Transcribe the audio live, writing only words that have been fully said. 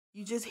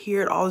You just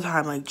hear it all the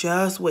time, like,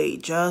 just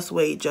wait, just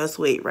wait, just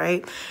wait,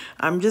 right?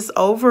 I'm just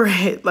over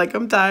it. Like,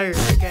 I'm tired,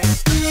 okay?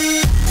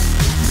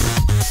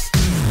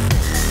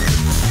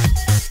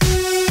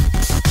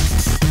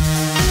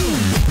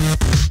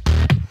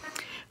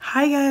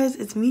 Hi guys,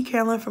 it's me,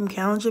 Carolyn from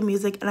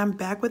carolynjomusic, and I'm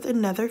back with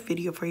another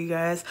video for you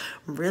guys.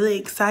 I'm really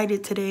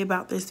excited today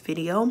about this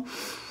video.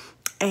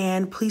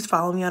 And please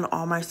follow me on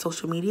all my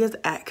social medias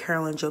at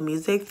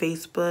carolynjomusic,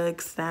 Facebook,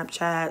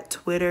 Snapchat,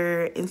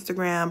 Twitter,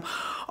 Instagram,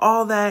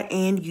 all that,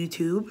 and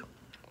YouTube.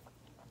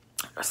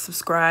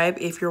 Subscribe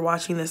if you're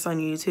watching this on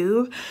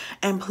YouTube,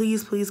 and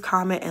please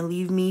comment and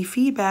leave me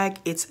feedback.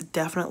 It's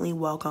definitely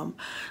welcome.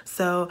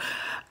 So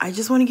I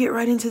just want to get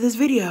right into this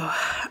video.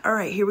 All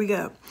right, here we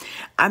go.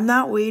 I'm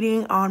not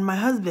waiting on my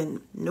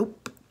husband.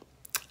 Nope,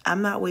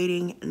 I'm not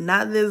waiting.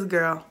 Not this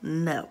girl.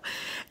 No.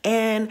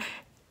 And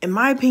in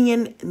my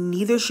opinion,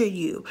 neither should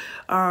you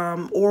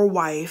or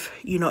wife,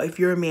 you know, if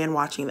you're a man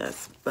watching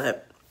this.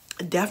 But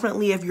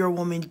definitely, if you're a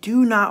woman,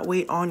 do not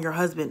wait on your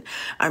husband.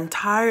 I'm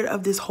tired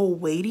of this whole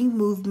waiting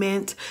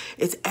movement.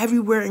 It's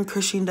everywhere in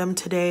Christendom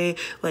today.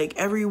 Like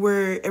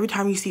everywhere, every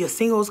time you see a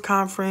singles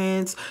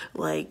conference,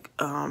 like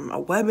a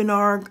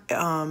webinar,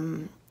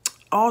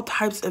 all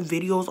types of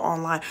videos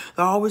online,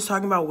 they're always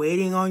talking about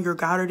waiting on your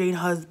God ordained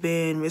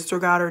husband, Mr.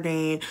 God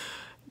ordained,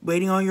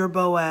 waiting on your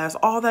Boaz,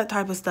 all that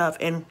type of stuff.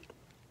 And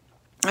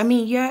I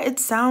mean, yeah, it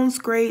sounds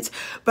great,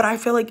 but I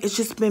feel like it's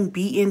just been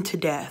beaten to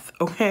death,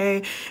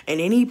 okay? And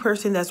any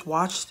person that's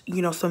watched,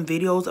 you know, some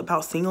videos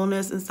about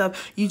singleness and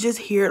stuff, you just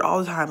hear it all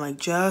the time, like,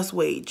 just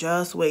wait,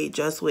 just wait,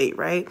 just wait,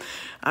 right?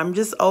 I'm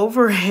just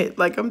over it.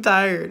 Like, I'm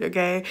tired,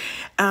 okay?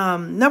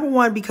 Number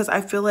one, because I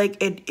feel like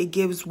it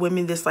gives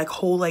women this, like,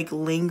 whole, like,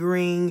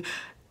 lingering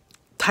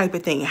type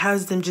of thing. It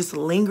has them just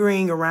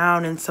lingering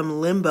around in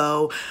some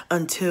limbo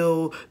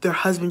until their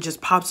husband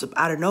just pops up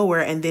out of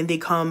nowhere, and then they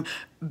come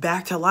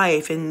back to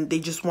life and they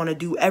just want to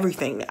do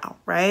everything now,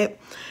 right?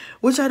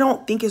 Which I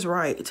don't think is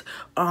right.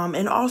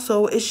 And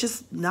also, it's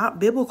just not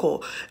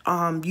biblical.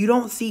 You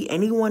don't see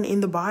anyone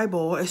in the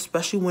Bible,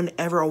 especially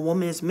whenever a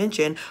woman is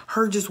mentioned,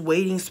 her just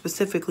waiting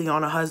specifically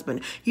on a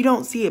husband. You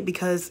don't see it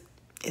because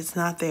it's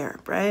not there,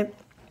 right?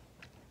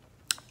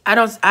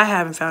 I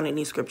haven't found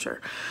any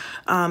scripture.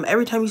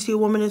 Every time you see a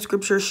woman in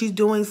scripture, she's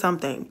doing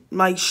something.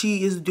 Like,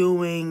 she is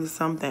doing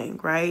something,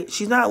 right?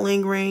 She's not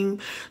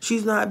lingering.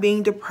 She's not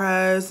being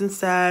depressed and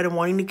sad and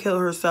wanting to kill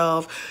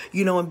herself,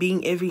 you know, and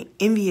being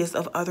envious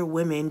of other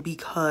women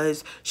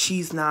because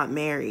she's not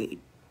married.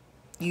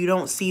 You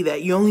don't see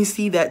that. You only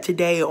see that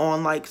today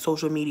on, like,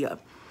 social media.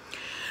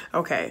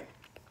 Okay.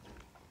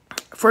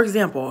 For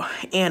example,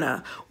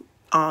 Anna,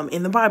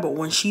 in the Bible,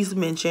 when she's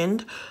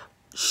mentioned,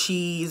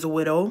 she's a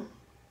widow.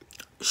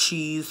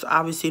 She's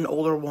obviously an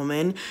older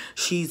woman.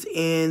 She's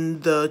in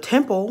the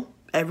temple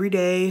every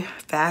day,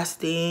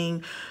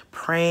 fasting,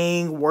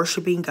 praying,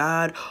 worshiping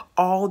God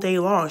all day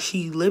long.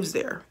 She lives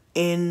there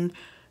in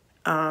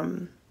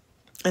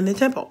the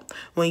temple.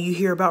 When you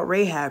hear about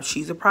Rahab,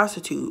 she's a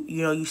prostitute.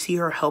 You know, you see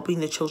her helping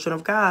the children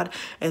of God,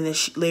 and then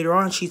later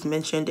on, she's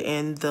mentioned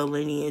in the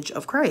lineage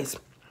of Christ.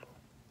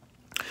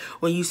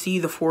 When you see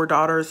the 4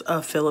 daughters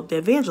of Philip the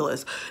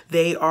evangelist,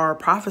 they are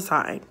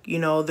prophesying, you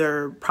know,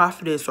 they're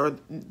prophetess or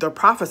they're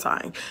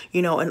prophesying,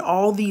 you know, and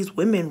all these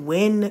women,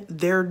 when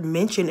they're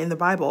mentioned in the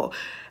Bible,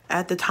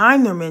 at the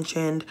time they're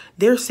mentioned,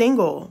 they're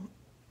single.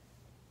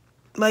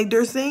 Like,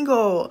 they're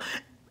single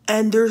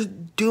and they're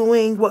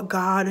doing what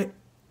God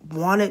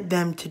wanted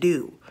them to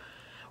do.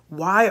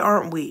 Why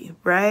aren't we,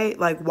 right?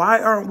 Like, why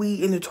aren't we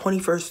in the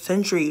 21st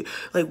century?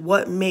 Like,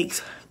 what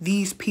makes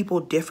these people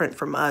different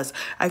from us?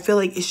 I feel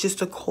like it's just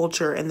the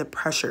culture and the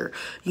pressure,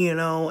 you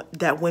know,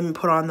 that women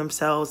put on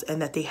themselves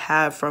and that they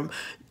have from,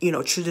 you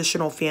know,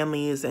 traditional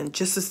families and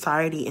just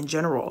society in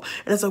general.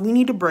 And it's like, we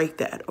need to break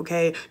that,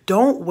 okay?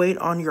 Don't wait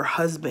on your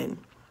husband.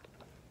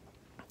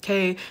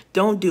 Okay,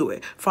 don't do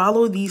it.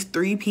 Follow these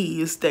 3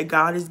 P's that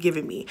God has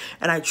given me.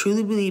 And I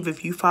truly believe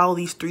if you follow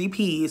these 3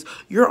 P's,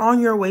 you're on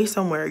your way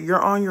somewhere. You're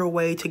on your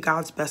way to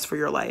God's best for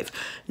your life.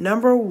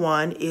 Number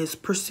 1 is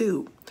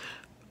pursue.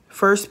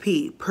 First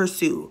P,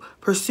 pursue.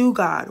 Pursue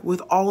God with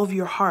all of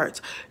your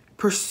heart.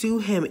 Pursue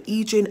him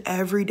each and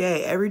every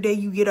day. Every day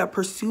you get up,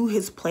 pursue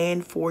his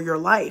plan for your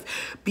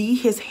life. Be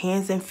his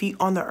hands and feet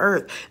on the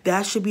earth.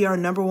 That should be our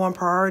number 1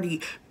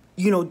 priority.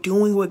 You know,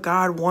 doing what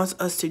God wants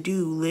us to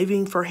do,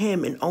 living for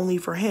him and only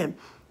for him,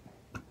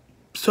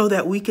 so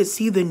that we could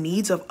see the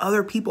needs of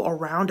other people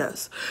around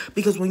us.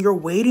 Because when you're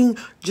waiting,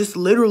 just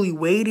literally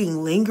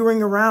waiting,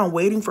 lingering around,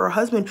 waiting for a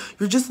husband,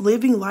 you're just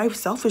living life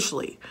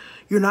selfishly.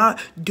 You're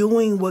not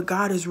doing what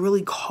God has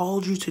really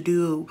called you to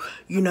do,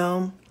 you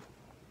know?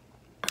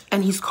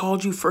 And he's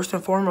called you first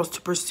and foremost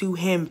to pursue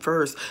him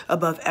first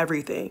above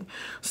everything.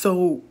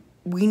 So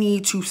we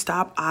need to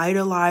stop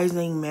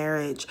idolizing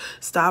marriage,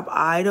 stop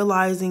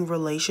idolizing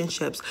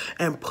relationships,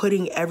 and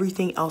putting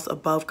everything else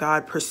above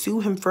God. Pursue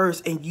him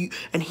first,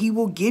 and he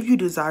will give you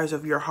desires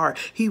of your heart.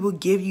 He will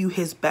give you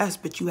his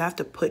best, but you have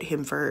to put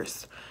him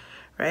first,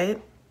 right?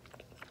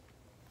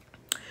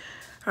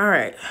 All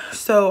right.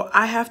 So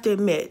I have to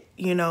admit,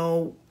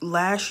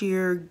 last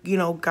year,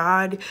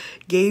 God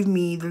gave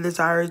me the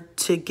desire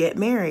to get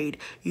married,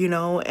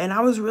 and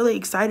I was really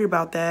excited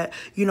about that.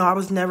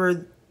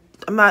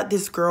 I'm not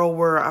this girl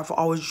where I've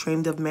always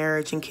dreamed of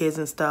marriage and kids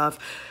and stuff.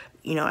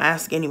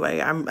 Ask anyway.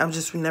 I'm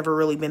just never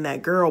really been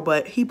that girl,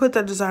 but he put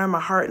that desire in my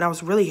heart and I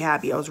was really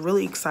happy. I was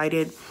really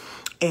excited.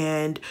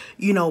 And,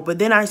 but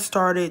then I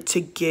started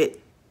to get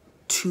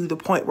to the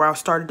point where I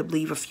started to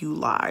believe a few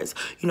lies.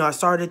 I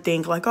started to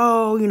think like,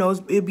 oh,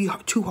 it'd be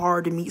too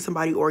hard to meet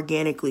somebody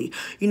organically,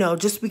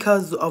 just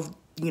because of,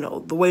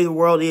 the way the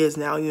world is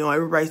now,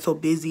 everybody's so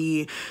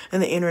busy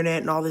and the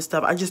internet and all this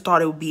stuff. I just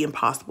thought it would be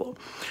impossible.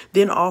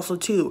 Then also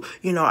too,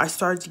 I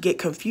started to get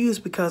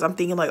confused because I'm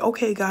thinking like,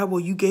 okay, God,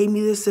 well, you gave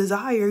me this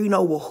desire,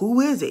 well,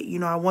 who is it?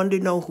 I wanted to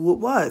know who it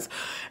was.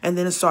 And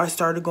then I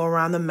started to go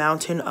around the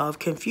mountain of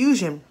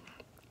confusion.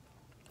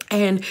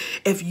 And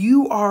if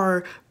you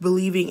are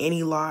believing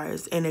any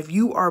lies and if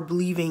you are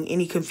believing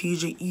any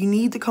confusion, you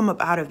need to come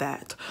up out of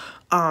that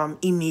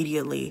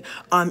immediately.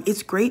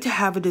 It's great to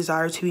have a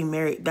desire to be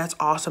married. That's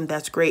awesome.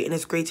 That's great. And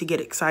it's great to get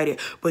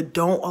excited. But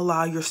don't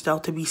allow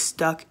yourself to be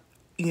stuck,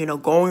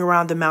 going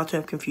around the mountain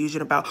of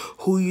confusion about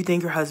who you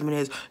think your husband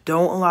is.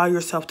 Don't allow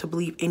yourself to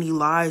believe any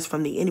lies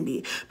from the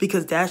enemy,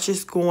 because that's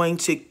just going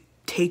to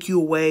take you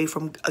away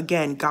from,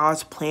 again,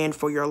 God's plan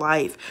for your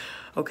life.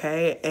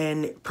 Okay,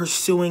 and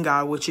pursuing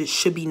God, which it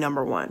should be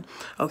number one.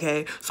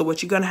 Okay, so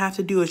what you're gonna have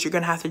to do is you're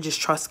gonna have to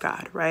just trust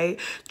God, right?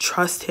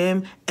 Trust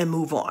him and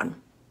move on.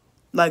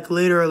 Like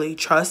literally,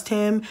 trust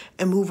him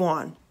and move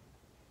on.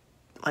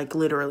 Like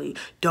literally,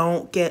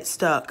 don't get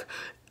stuck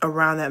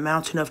around that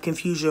mountain of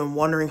confusion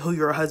wondering who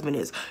your husband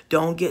is.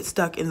 Don't get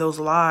stuck in those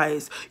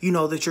lies,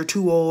 that you're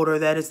too old or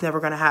that it's never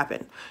gonna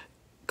happen.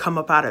 Come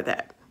up out of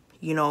that.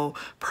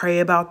 Pray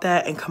about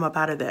that and come up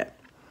out of that.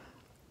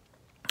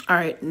 All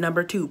right,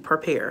 number 2,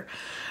 prepare.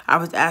 I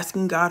was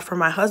asking God for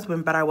my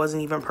husband, but I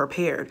wasn't even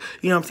prepared.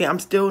 You know what I'm saying? I'm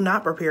still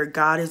not prepared.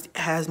 God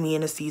has me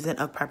in a season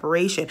of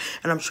preparation,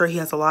 and I'm sure he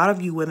has a lot of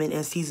you women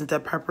in seasons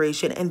of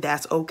preparation, and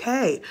that's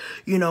okay.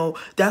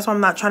 That's why I'm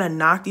not trying to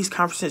knock these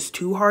conferences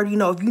too hard.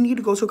 If you need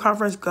to go to a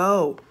conference,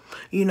 go.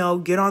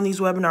 Get on these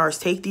webinars,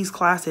 take these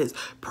classes,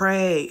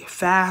 pray,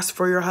 fast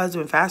for your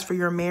husband, fast for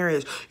your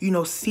marriage,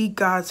 seek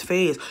God's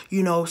face,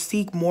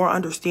 seek more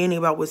understanding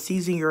about what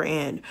season you're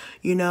in,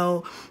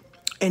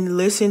 and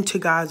listen to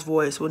God's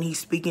voice when he's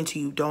speaking to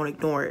you. Don't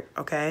ignore it,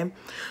 okay?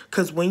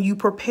 Because when you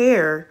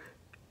prepare,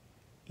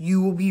 you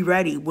will be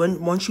ready.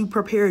 Once you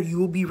prepare, you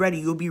will be ready.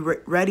 You'll be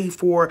ready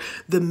for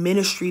the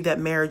ministry that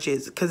marriage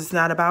is, because it's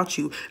not about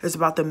you. It's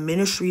about the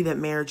ministry that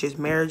marriage is.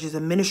 Marriage is a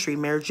ministry.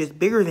 Marriage is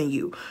bigger than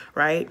you,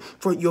 right?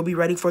 You'll be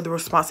ready for the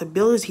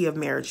responsibility of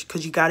marriage,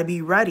 because you got to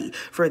be ready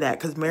for that,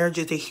 because marriage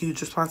is a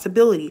huge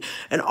responsibility.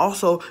 And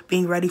also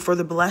being ready for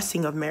the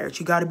blessing of marriage.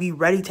 You got to be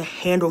ready to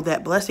handle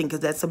that blessing,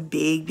 because that's a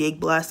big, big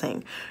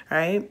blessing,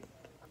 right?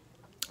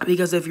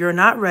 Because if you're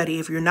not ready,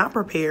 if you're not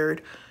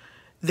prepared,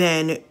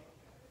 then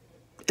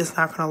it's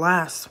not going to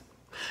last.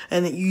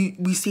 And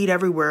we see it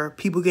everywhere.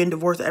 People getting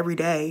divorced every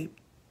day.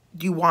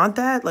 Do you want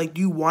that? Like,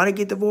 do you want to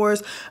get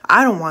divorced?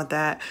 I don't want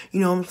that.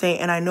 You know what I'm saying?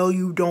 And I know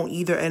you don't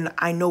either. And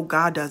I know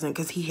God doesn't,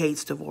 because he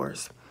hates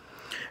divorce.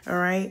 All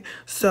right.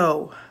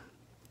 So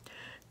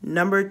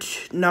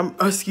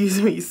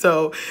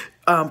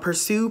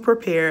pursue,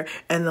 prepare,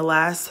 and the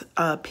last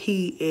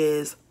P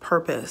is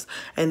purpose.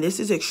 And this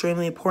is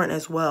extremely important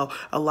as well.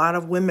 A lot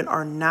of women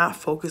are not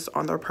focused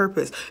on their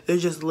purpose. They're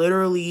just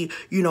literally,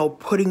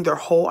 putting their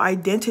whole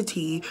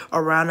identity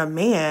around a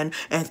man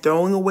and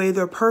throwing away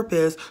their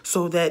purpose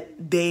so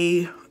that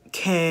they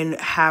can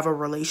have a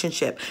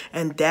relationship.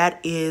 And that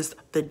is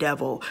the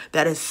devil.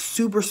 That is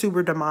super,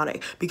 super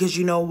demonic, because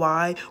you know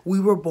why?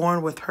 We were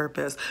born with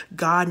purpose.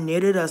 God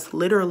knitted us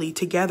literally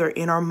together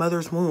in our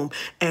mother's womb,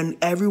 and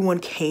everyone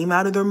came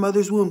out of their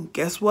mother's womb.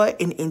 Guess what?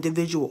 An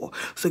individual.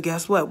 So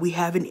guess what? We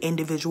have an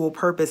individual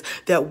purpose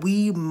that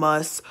we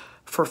must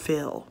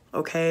fulfill.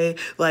 Okay?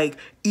 Like,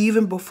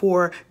 even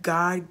before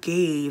God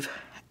gave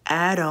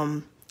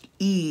Adam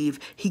Eve,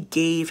 he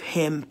gave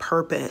him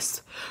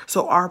purpose.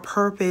 So our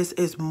purpose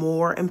is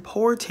more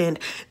important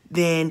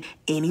than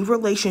any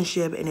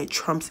relationship, and it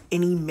trumps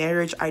any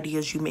marriage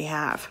ideas you may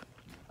have.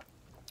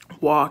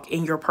 Walk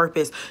in your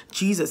purpose.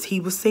 Jesus,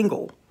 he was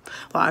single.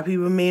 A lot of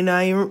people may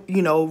not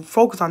even,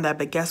 focus on that,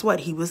 but guess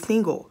what? He was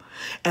single.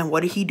 And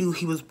what did he do?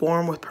 He was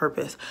born with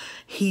purpose.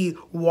 He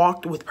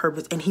walked with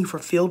purpose, and he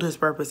fulfilled his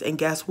purpose. And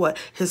guess what?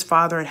 His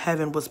Father in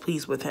heaven was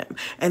pleased with him.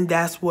 And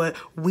that's what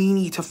we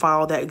need to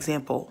follow, that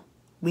example.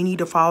 We need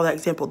to follow that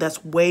example.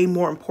 That's way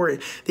more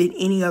important than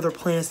any other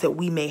plans that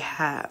we may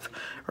have,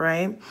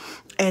 right?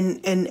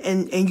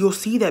 And you'll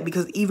see that,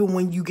 because even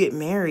when you get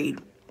married,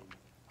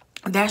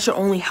 that should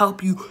only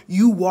help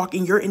you walk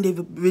in your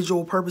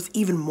individual purpose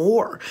even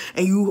more.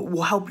 And you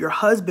will help your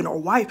husband or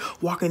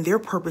wife walk in their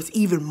purpose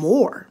even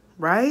more,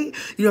 right?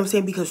 You know what I'm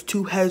saying? Because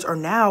 2 heads are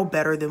now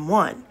better than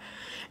 1.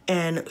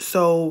 And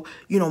so,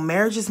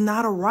 marriage is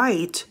not a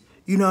right.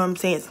 You know what I'm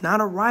saying? It's not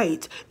a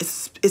right.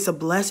 It's a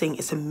blessing.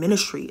 It's a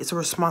ministry. It's a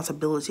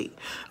responsibility.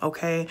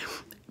 Okay?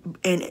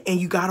 And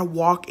you got to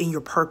walk in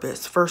your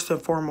purpose first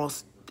and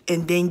foremost,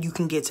 and then you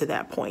can get to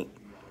that point.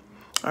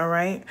 All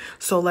right.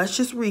 So let's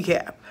just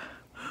recap.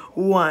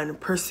 1,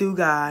 pursue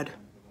God.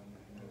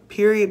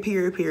 Period.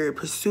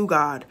 Pursue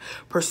God.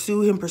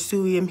 Pursue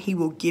him. He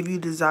will give you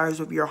desires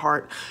of your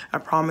heart. I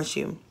promise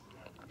you.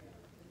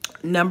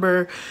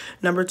 Number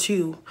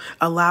 2,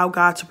 allow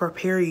God to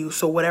prepare you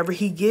so whatever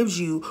he gives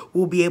you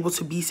will be able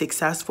to be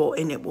successful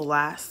and it will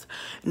last.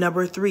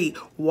 Number 3,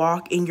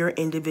 walk in your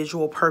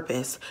individual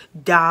purpose.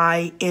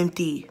 Die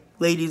empty.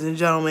 Ladies and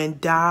gentlemen,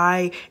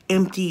 die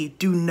empty.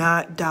 Do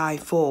not die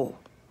full.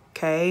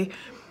 Okay?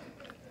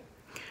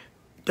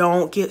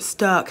 Don't get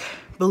stuck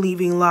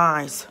believing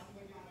lies.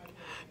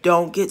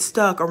 Don't get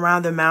stuck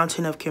around the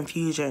mountain of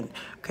confusion,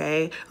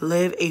 okay?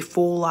 Live a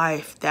full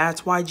life.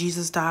 That's why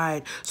Jesus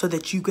died, so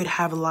that you could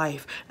have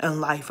life and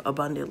life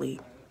abundantly,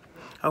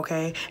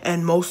 okay?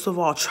 And most of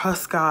all,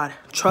 trust God.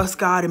 Trust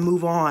God and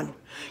move on.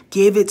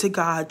 Give it to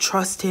God.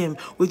 Trust him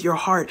with your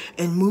heart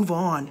and move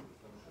on.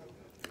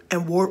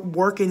 And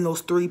work in those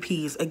 3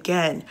 P's.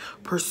 Again,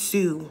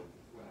 pursue,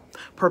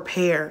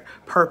 prepare,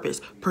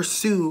 purpose.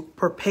 Pursue,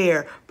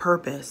 prepare,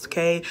 purpose,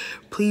 okay?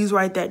 Please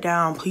write that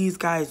down. Please,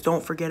 guys,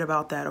 don't forget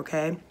about that,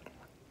 okay?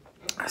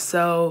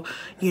 So,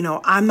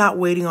 I'm not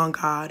waiting on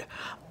God.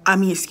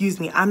 I'm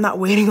not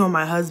waiting on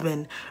my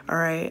husband, all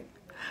right?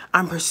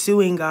 I'm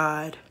pursuing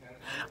God.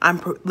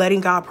 I'm letting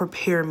God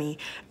prepare me,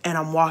 and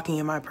I'm walking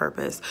in my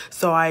purpose.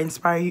 So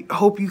I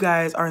hope you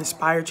guys are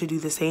inspired to do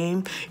the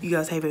same. You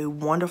guys have a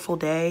wonderful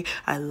day.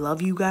 I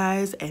love you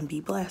guys, and be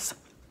blessed.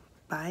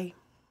 Bye.